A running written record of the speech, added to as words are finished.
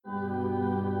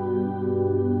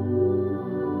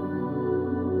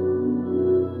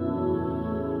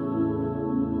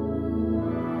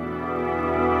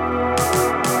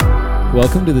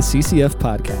Welcome to the CCF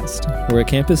Podcast. We're a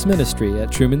campus ministry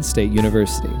at Truman State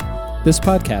University. This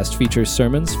podcast features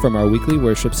sermons from our weekly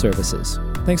worship services.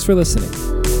 Thanks for listening.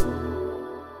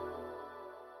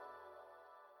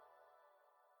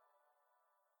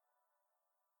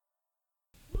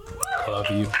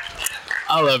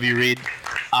 I love you, Reed.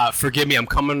 Forgive me, I'm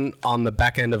coming on the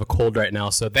back end of a cold right now,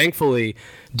 so thankfully,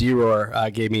 D-Roar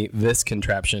gave me this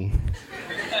contraption.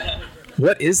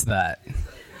 What is that?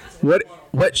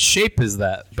 What shape is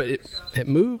that? But it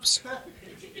moves.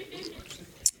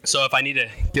 So if I need to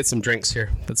get some drinks here,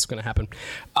 that's going to happen.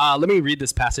 Let me read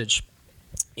this passage,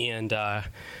 and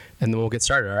then we'll get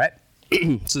started, all right?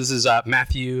 So this is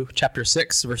Matthew chapter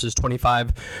 6, verses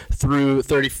 25 through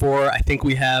 34. I think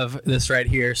we have this right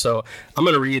here, so I'm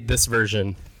going to read this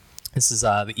version. This is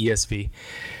the ESV.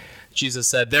 Jesus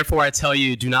said, "Therefore I tell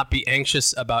you, do not be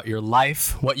anxious about your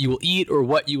life, what you will eat or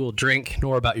what you will drink,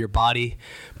 nor about your body,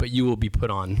 but you will be put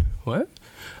on." What?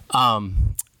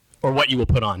 Or what you will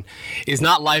put on. Is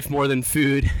not life more than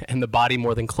food, and the body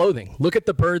more than clothing? Look at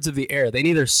the birds of the air. They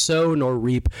neither sow nor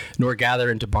reap nor gather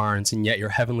into barns, and yet your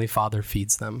heavenly Father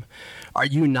feeds them. Are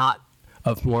you not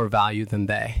of more value than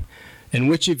they? And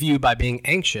which of you, by being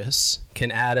anxious,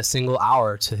 can add a single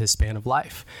hour to his span of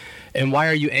life? And why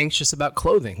are you anxious about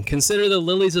clothing? Consider the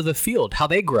lilies of the field, how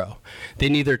they grow. They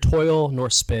neither toil nor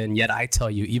spin, yet I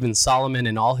tell you, even Solomon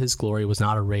in all his glory was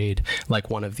not arrayed like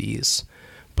one of these.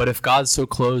 But if God so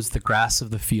clothes the grass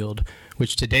of the field,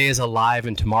 which today is alive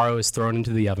and tomorrow is thrown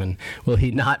into the oven, will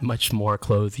he not much more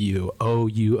clothe you, O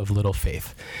you of little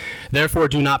faith? Therefore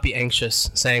do not be anxious,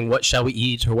 saying, what shall we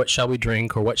eat, or what shall we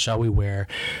drink, or what shall we wear?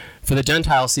 For the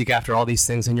Gentiles seek after all these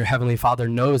things, and your heavenly Father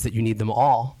knows that you need them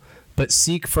all. But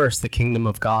seek first the kingdom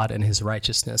of God and his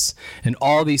righteousness, and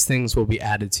all these things will be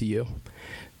added to you.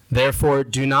 Therefore,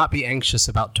 do not be anxious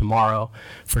about tomorrow,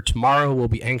 for tomorrow will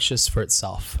be anxious for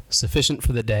itself. Sufficient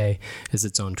for the day is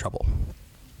its own trouble.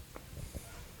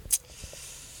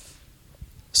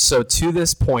 So to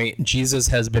this point, Jesus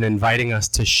has been inviting us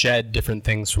to shed different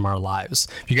things from our lives.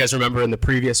 If you guys remember in the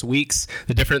previous weeks,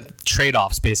 the different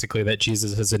trade-offs basically that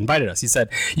Jesus has invited us. He said,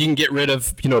 you can get rid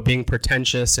of, being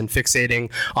pretentious and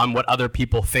fixating on what other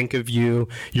people think of you,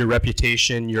 your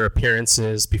reputation, your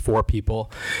appearances before people.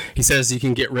 He says you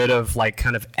can get rid of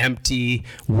kind of empty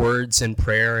words in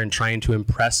prayer and trying to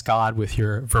impress God with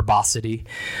your verbosity.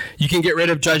 You can get rid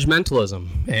of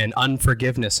judgmentalism and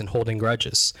unforgiveness and holding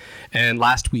grudges. And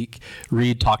last week,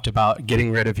 Reed talked about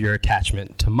getting rid of your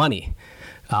attachment to money.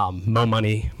 Mo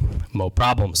money, mo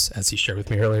problems, as he shared with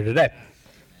me earlier today.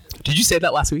 Did you say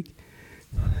that last week?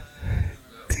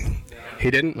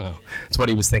 He didn't? No. That's what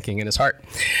he was thinking in his heart.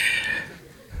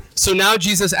 So now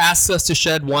Jesus asks us to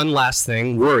shed one last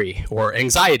thing, worry or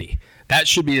anxiety. That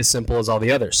should be as simple as all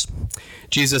the others.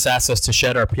 Jesus asks us to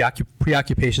shed our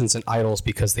preoccupations and idols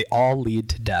because they all lead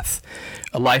to death.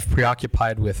 A life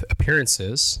preoccupied with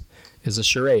appearances is a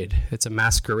charade. It's a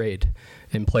masquerade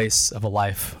in place of a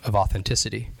life of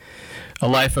authenticity. A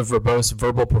life of verbose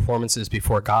verbal performances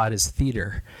before God is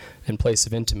theater in place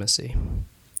of intimacy.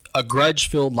 A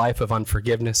grudge-filled life of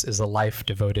unforgiveness is a life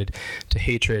devoted to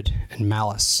hatred and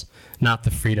malice, not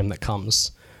the freedom that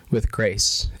comes with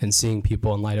grace and seeing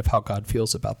people in light of how God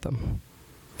feels about them.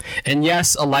 And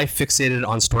yes, a life fixated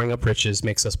on storing up riches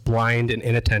makes us blind and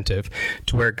inattentive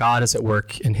to where God is at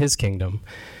work in his kingdom,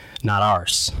 not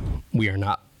ours. We are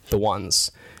not the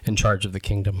ones in charge of the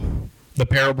kingdom. The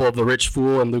parable of the rich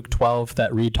fool in Luke 12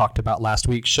 that Reed talked about last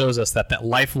week shows us that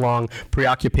lifelong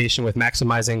preoccupation with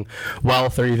maximizing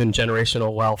wealth or even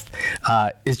generational wealth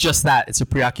is just that. It's a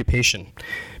preoccupation.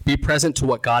 Be present to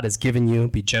what God has given you.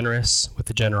 Be generous with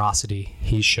the generosity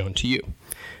he's shown to you.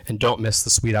 And don't miss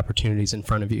the sweet opportunities in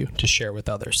front of you to share with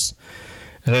others.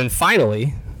 And then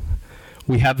finally,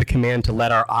 we have the command to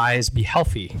let our eyes be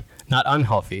healthy, not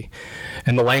unhealthy.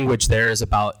 And the language there is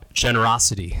about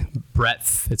generosity,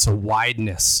 breadth. It's a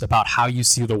wideness about how you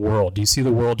see the world. Do you see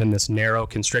the world in this narrow,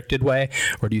 constricted way,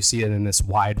 or do you see it in this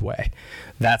wide way?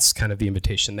 That's kind of the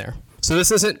invitation there. So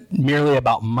this isn't merely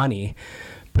about money,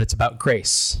 but it's about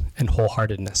grace and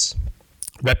wholeheartedness.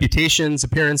 Reputations,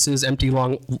 appearances, empty,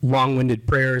 long-winded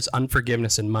prayers,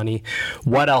 unforgiveness, and money.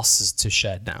 What else is to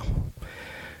shed now?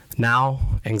 Now,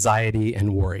 anxiety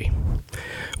and worry.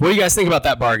 What do you guys think about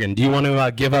that bargain? Do you want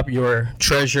to give up your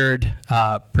treasured,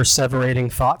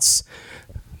 perseverating thoughts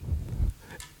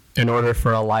in order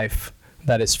for a life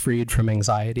that is freed from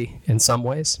anxiety in some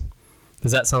ways?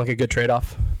 Does that sound like a good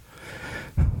trade-off?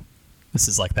 This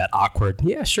is like that awkward,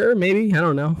 yeah, sure, maybe, I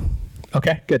don't know.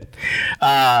 Okay, good.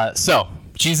 So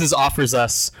Jesus offers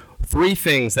us three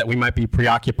things that we might be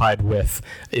preoccupied with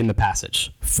in the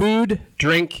passage: food,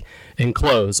 drink, and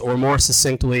clothes, or more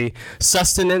succinctly,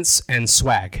 sustenance and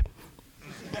swag.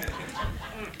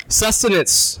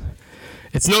 Sustenance.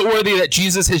 It's noteworthy that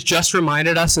Jesus has just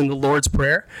reminded us in the Lord's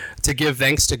Prayer to give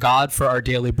thanks to God for our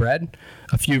daily bread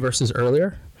a few verses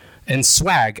earlier. And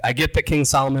swag. I get that King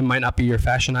Solomon might not be your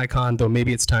fashion icon, though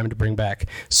maybe it's time to bring back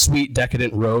sweet,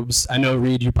 decadent robes. I know,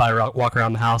 Reed, you probably walk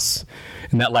around the house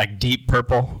in that like deep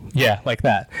purple. Yeah, like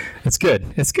that. It's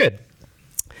good. It's good.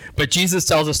 But Jesus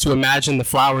tells us to imagine the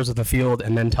flowers of the field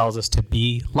and then tells us to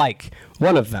be like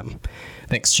one of them.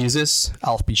 Thanks, Jesus.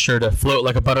 I'll be sure to float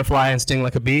like a butterfly and sting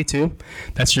like a bee, too.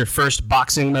 That's your first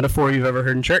boxing metaphor you've ever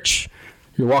heard in church.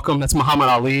 You're welcome. That's Muhammad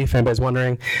Ali, if anybody's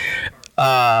wondering.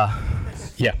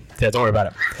 Yeah, don't worry about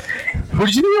it. Who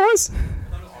did you think it was?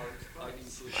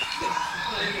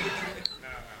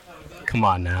 Come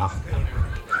on now.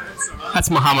 That's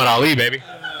Muhammad Ali, baby.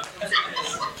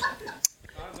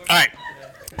 All right.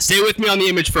 Stay with me on the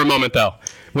image for a moment, though.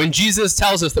 When Jesus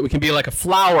tells us that we can be like a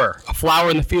flower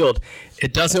in the field,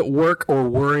 it doesn't work or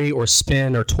worry or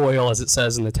spin or toil, as it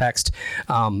says in the text,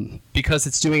 because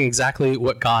it's doing exactly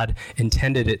what God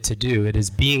intended it to do. It is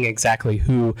being exactly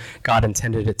who God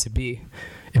intended it to be.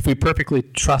 If we perfectly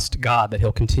trust God that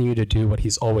he'll continue to do what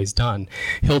he's always done,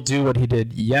 he'll do what he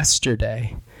did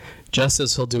yesterday, just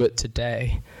as he'll do it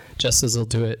today, just as he'll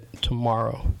do it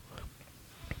tomorrow.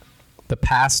 The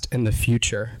past and the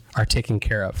future are taken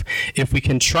care of. If we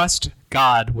can trust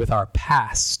God with our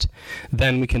past,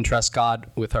 then we can trust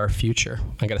God with our future.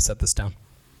 I got to set this down.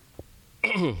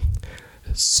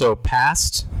 So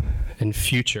past and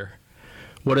future,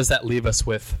 what does that leave us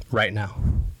with right now?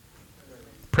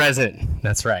 Present.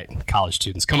 That's right. College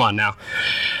students, come on now.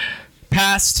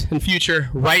 Past and future,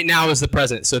 right now is the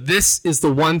present. So this is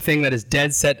the one thing that is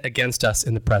dead set against us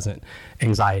in the present: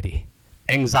 anxiety.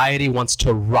 Anxiety wants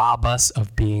to rob us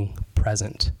of being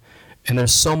present. And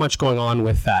there's so much going on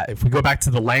with that. If we go back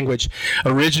to the language,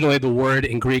 originally the word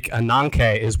in Greek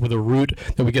ananke is with a root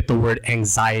that we get the word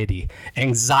anxiety.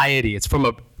 Anxiety, it's from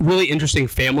a really interesting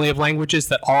family of languages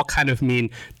that all kind of mean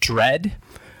dread,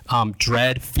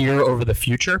 fear over the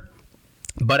future.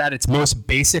 But at its most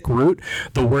basic root,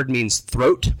 the word means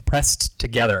throat pressed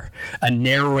together, a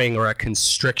narrowing or a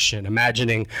constriction,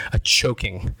 imagining a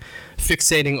choking,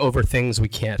 fixating over things we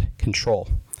can't control.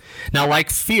 Now, like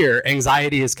fear,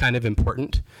 anxiety is kind of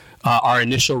important. Our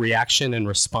initial reaction and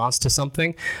response to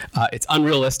something. It's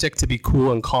unrealistic to be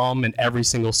cool and calm in every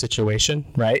single situation,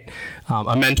 right?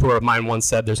 A mentor of mine once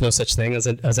said there's no such thing as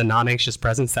a non-anxious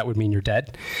presence. That would mean you're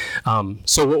dead.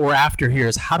 So what we're after here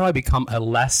is, how do I become a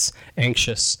less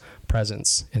anxious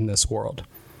presence in this world?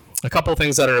 A couple of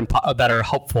things that are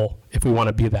helpful if we want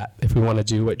to be that, if we want to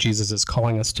do what Jesus is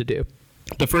calling us to do.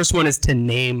 The first one is to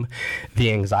name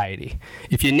the anxiety.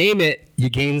 If you name it, you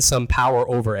gain some power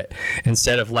over it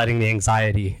instead of letting the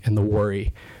anxiety and the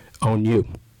worry own you.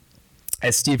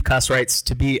 As Steve Cuss writes,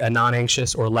 to be a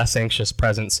non-anxious or less anxious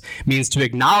presence means to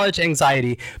acknowledge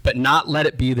anxiety, but not let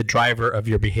it be the driver of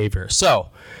your behavior. So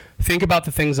think about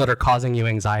the things that are causing you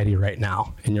anxiety right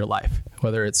now in your life,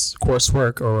 whether it's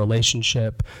coursework or a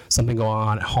relationship, something going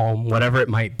on at home, whatever it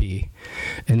might be,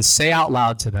 and say out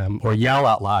loud to them, or yell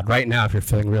out loud right now if you're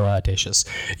feeling real audacious,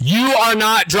 "You are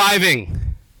not driving."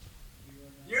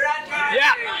 You're not driving.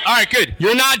 Yeah. All right, good.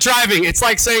 You're not driving. It's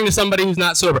like saying to somebody who's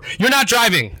not sober, "You're not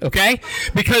driving," okay?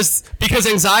 Because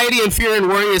anxiety and fear and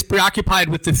worry is preoccupied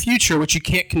with the future, which you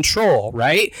can't control,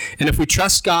 right? And if we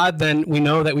trust God, then we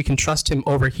know that we can trust him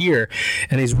over here.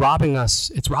 And it's robbing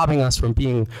us from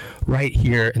being right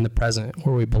here in the present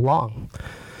where we belong.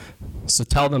 So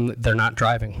tell them that they're not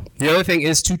driving. The other thing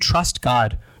is to trust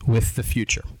God with the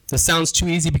future. This sounds too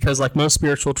easy because, like most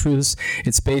spiritual truths,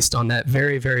 it's based on that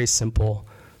very, very simple,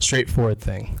 straightforward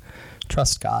thing.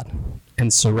 Trust God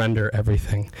and surrender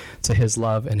everything to his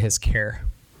love and his care.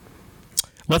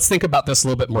 Let's think about this a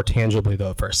little bit more tangibly,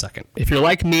 though, for a second. If you're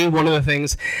like me, one of the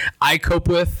things I cope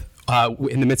with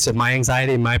in the midst of my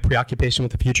anxiety and my preoccupation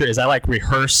with the future is I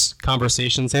rehearse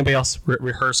conversations. Anybody else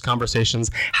rehearse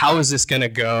conversations? How is this going to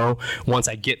go once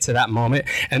I get to that moment?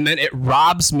 And then it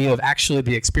robs me of actually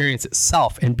the experience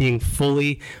itself and being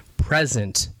fully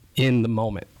present in the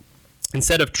moment.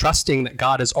 Instead of trusting that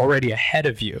God is already ahead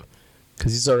of you,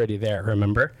 because he's already there,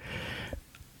 remember?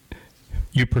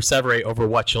 You perseverate over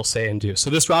what you'll say and do. So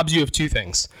this robs you of two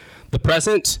things: the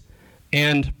present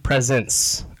and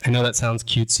presence. I know that sounds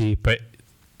cutesy, but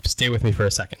stay with me for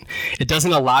a second. It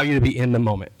doesn't allow you to be in the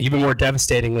moment. Even more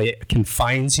devastatingly, it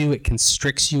confines you, it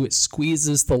constricts you, it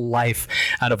squeezes the life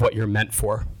out of what you're meant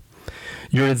for.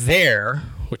 You're there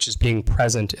which is being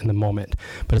present in the moment,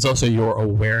 but it's also your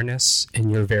awareness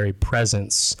and your very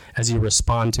presence as you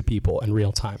respond to people in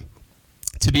real time.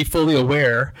 To be fully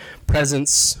aware,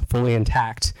 presence fully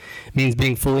intact, means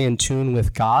being fully in tune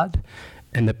with God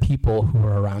and the people who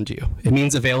are around you. It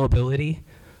means availability,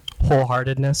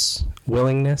 wholeheartedness,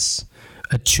 willingness,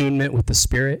 attunement with the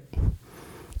Spirit.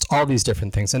 It's all these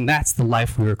different things, and that's the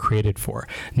life we were created for.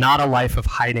 Not a life of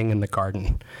hiding in the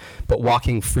garden, but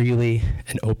walking freely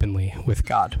and openly with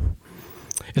God.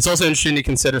 It's also interesting to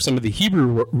consider some of the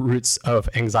Hebrew roots of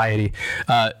anxiety.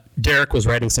 Derek was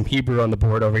writing some Hebrew on the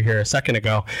board over here a second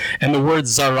ago, and the word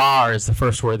zarar is the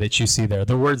first word that you see there.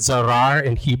 The word zarar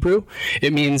in Hebrew,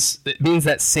 it means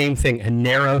that same thing, a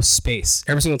narrow space.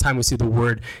 Every single time we see the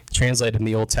word translated in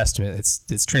the Old Testament,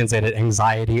 it's translated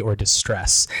anxiety or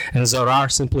distress. And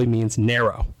zarar simply means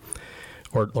narrow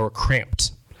or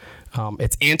cramped.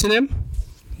 Its antonym,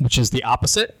 which is the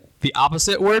opposite. The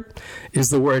opposite word is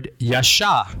the word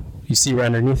yasha. You see right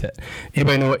underneath it.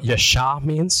 Anybody know what yasha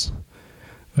means?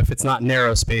 If it's not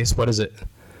narrow space, what is it?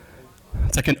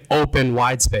 It's like an open,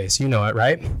 wide space. You know it,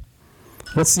 right?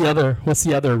 What's the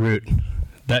other root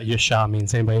that yasha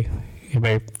means? Anybody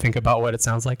think about what it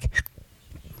sounds like?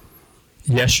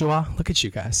 Yeshua? Look at you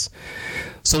guys.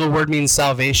 So the word means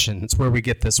salvation. It's where we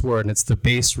get this word, and it's the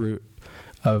base root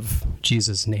of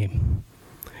Jesus' name.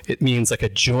 It means like a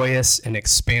joyous and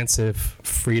expansive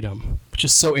freedom, which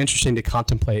is so interesting to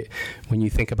contemplate when you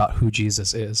think about who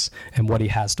Jesus is and what he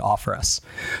has to offer us.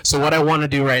 So what I want to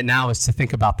do right now is to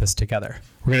think about this together.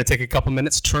 We're going to take a couple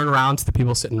minutes, turn around to the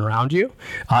people sitting around you,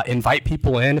 invite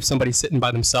people in. If somebody's sitting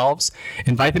by themselves,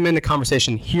 invite them into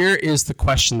conversation. Here is the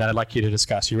question that I'd like you to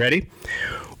discuss. You ready?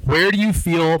 Where do you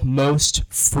feel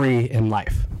most free in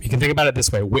life? You can think about it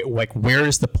this way. Like, where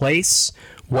is the place?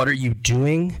 What are you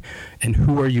doing? And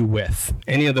who are you with?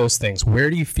 Any of those things. Where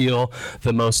do you feel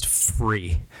the most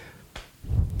free?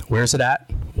 Where's it at?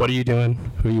 What are you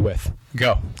doing? Who are you with?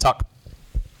 Go. Talk.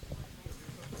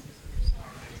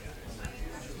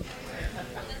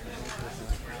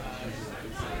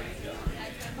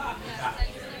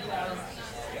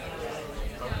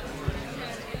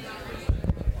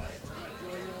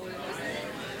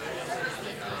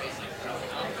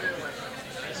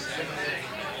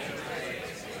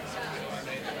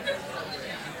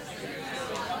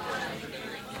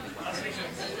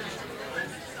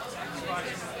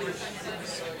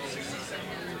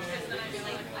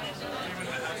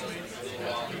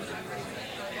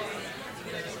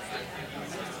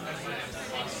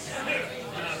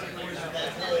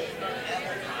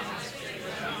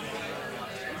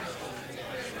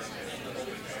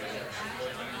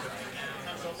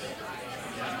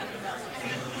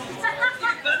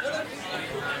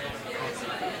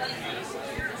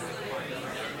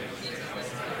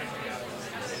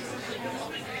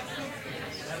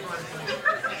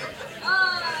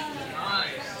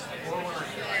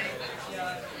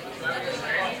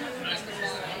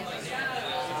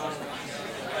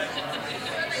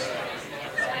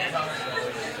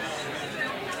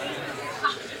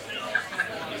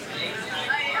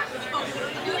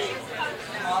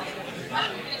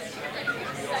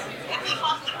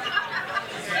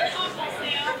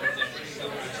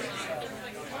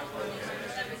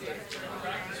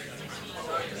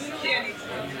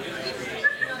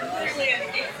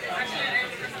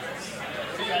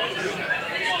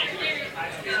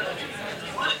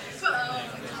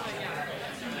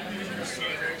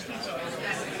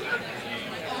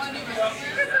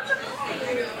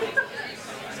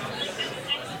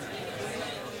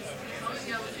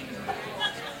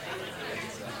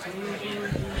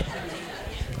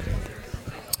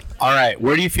 All right,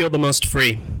 where do you feel the most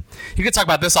free? You could talk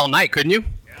about this all night, couldn't you?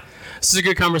 This is a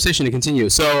good conversation to continue.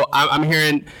 So I'm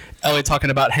hearing Ellie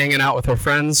talking about hanging out with her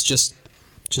friends, just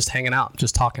hanging out,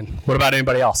 just talking. What about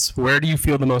anybody else? Where do you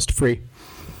feel the most free?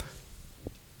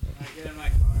 I get in my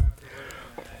car after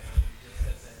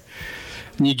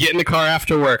work And you get in the car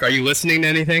after work. Are you listening to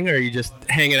anything, or are you just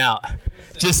hanging out?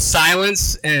 Just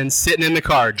silence and sitting in the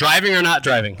car. Driving or not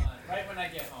driving? Right when I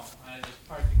get home, I just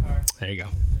park the car. There you go.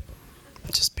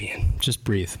 Just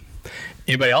breathe.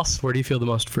 Anybody else? Where do you feel the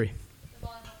most free?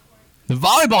 The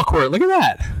volleyball court. Look at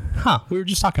that. Huh, we were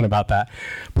just talking about that.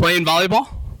 Playing volleyball?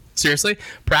 Seriously?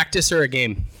 Practice or a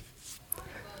game?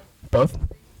 Both?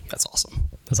 That's awesome.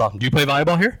 Do you play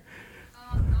volleyball here?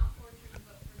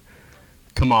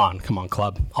 Come on,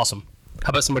 club. Awesome. How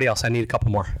about somebody else? I need a couple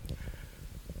more.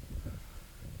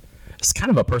 It's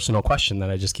kind of a personal question that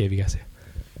I just gave you guys.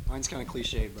 Mine's kind of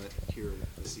cliche, but here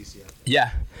at the CCF.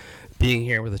 Yeah, being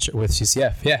here with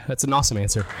CCF. Yeah, that's an awesome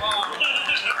answer.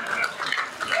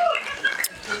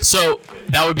 So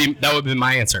that would be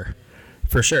my answer.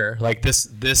 for sure. Like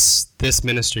this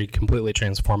ministry completely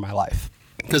transformed my life.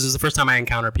 Because it was the first time I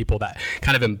encountered people that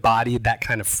kind of embodied that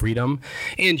kind of freedom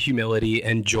and humility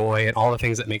and joy and all the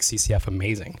things that make CCF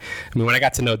amazing. I mean, when I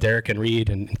got to know Derek and Reed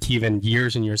and Kevin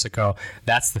years and years ago,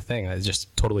 that's the thing. It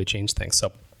just totally changed things.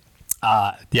 So,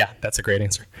 yeah, that's a great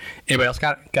answer. Anybody else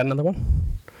got another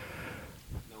one?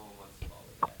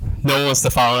 No one wants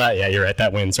to follow that? Yeah, you're right.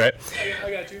 That wins, right?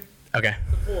 I got you. Okay.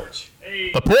 The porch.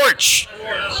 Hey. The porch.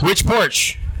 Which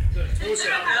porch? The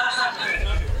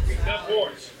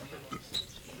porch.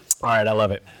 All right, I love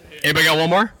it. Anybody got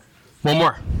one more? One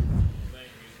more.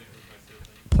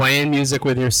 Playing music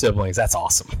with your siblings. That's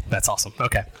awesome. That's awesome.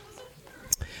 Okay.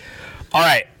 All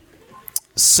right.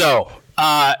 So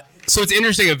it's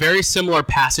interesting. A very similar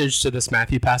passage to this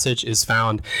Matthew passage is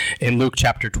found in Luke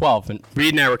chapter 12. And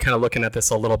Reed and I were kind of looking at this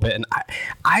a little bit, and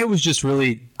I was just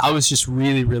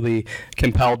really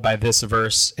compelled by this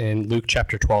verse in Luke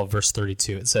chapter 12, verse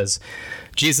 32. It says,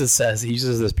 Jesus says, he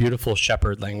uses this beautiful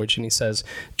shepherd language, and he says,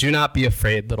 "Do not be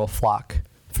afraid, little flock,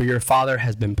 for your Father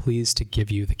has been pleased to give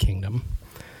you the kingdom."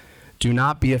 Do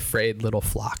not be afraid, little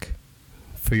flock,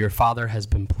 for your Father has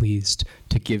been pleased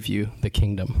to give you the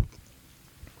kingdom.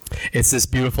 It's this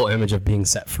beautiful image of being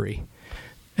set free.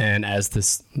 And as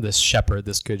this shepherd,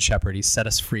 this good shepherd, he set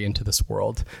us free into this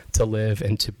world to live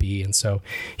and to be. And so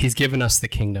he's given us the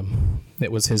kingdom.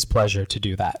 It was his pleasure to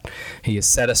do that. He has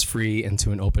set us free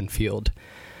into an open field.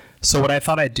 So what I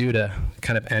thought I'd do to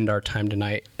kind of end our time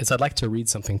tonight is I'd like to read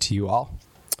something to you all.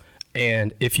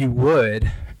 And if you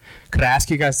would, could I ask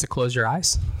you guys to close your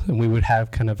eyes? And we would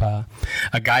have kind of a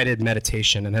guided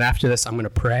meditation. And then after this, I'm going to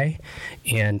pray.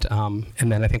 And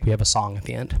then I think we have a song at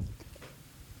the end.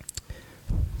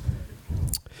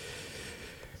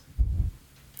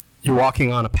 You're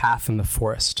walking on a path in the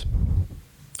forest.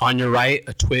 On your right,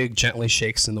 a twig gently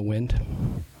shakes in the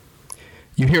wind.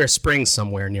 You hear a spring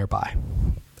somewhere nearby,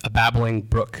 a babbling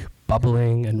brook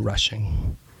bubbling and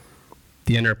rushing.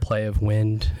 The interplay of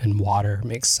wind and water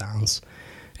makes sounds.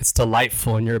 It's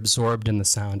delightful and you're absorbed in the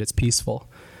sound. It's peaceful.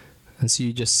 And so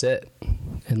you just sit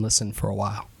and listen for a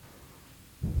while.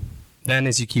 Then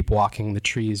as you keep walking, the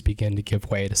trees begin to give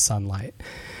way to sunlight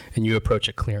and you approach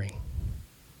a clearing.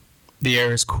 The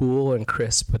air is cool and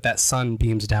crisp, but that sun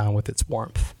beams down with its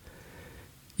warmth.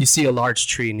 You see a large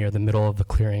tree near the middle of the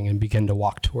clearing and begin to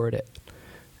walk toward it.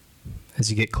 As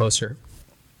you get closer,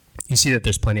 you see that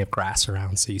there's plenty of grass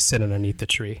around, so you sit underneath the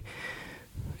tree.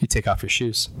 You take off your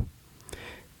shoes.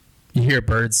 You hear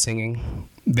birds singing.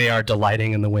 They are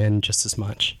delighting in the wind just as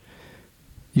much.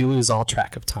 You lose all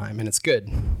track of time, and it's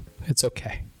good. It's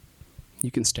okay. You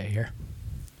can stay here.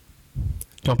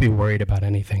 Don't be worried about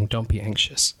anything. Don't be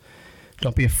anxious.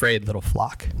 Don't be afraid, little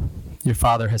flock. Your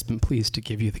Father has been pleased to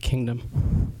give you the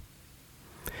kingdom.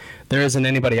 There isn't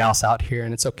anybody else out here,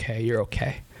 and it's okay. You're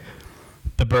okay.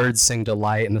 The birds sing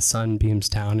delight, and the sun beams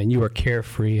down, and you are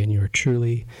carefree, and you are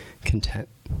truly content.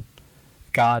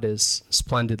 God is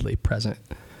splendidly present.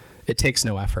 It takes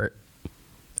no effort.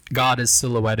 God is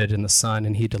silhouetted in the sun,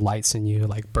 and he delights in you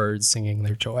like birds singing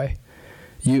their joy.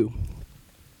 You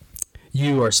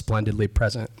are splendidly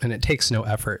present, and it takes no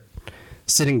effort.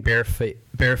 Sitting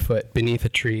barefoot beneath a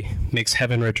tree makes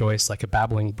heaven rejoice like a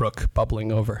babbling brook bubbling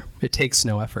over. It takes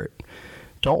no effort.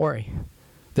 Don't worry.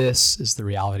 This is the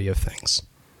reality of things.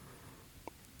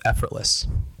 Effortless,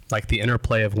 like the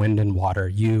interplay of wind and water,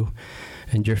 you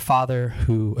and your Father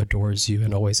who adores you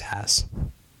and always has.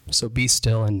 So be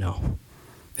still and know,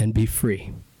 and be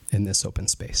free in this open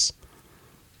space.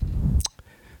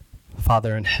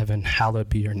 Father in heaven, hallowed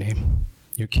be your name.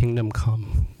 Your kingdom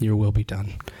come, your will be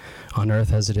done, on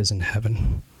earth as it is in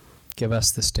heaven. Give us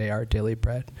this day our daily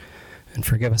bread, and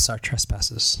forgive us our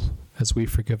trespasses, as we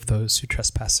forgive those who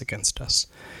trespass against us.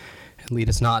 And lead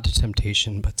us not to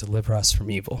temptation, but deliver us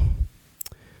from evil.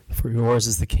 For yours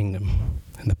is the kingdom,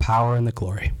 and the power and the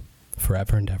glory,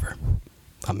 forever and ever.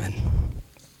 Amen.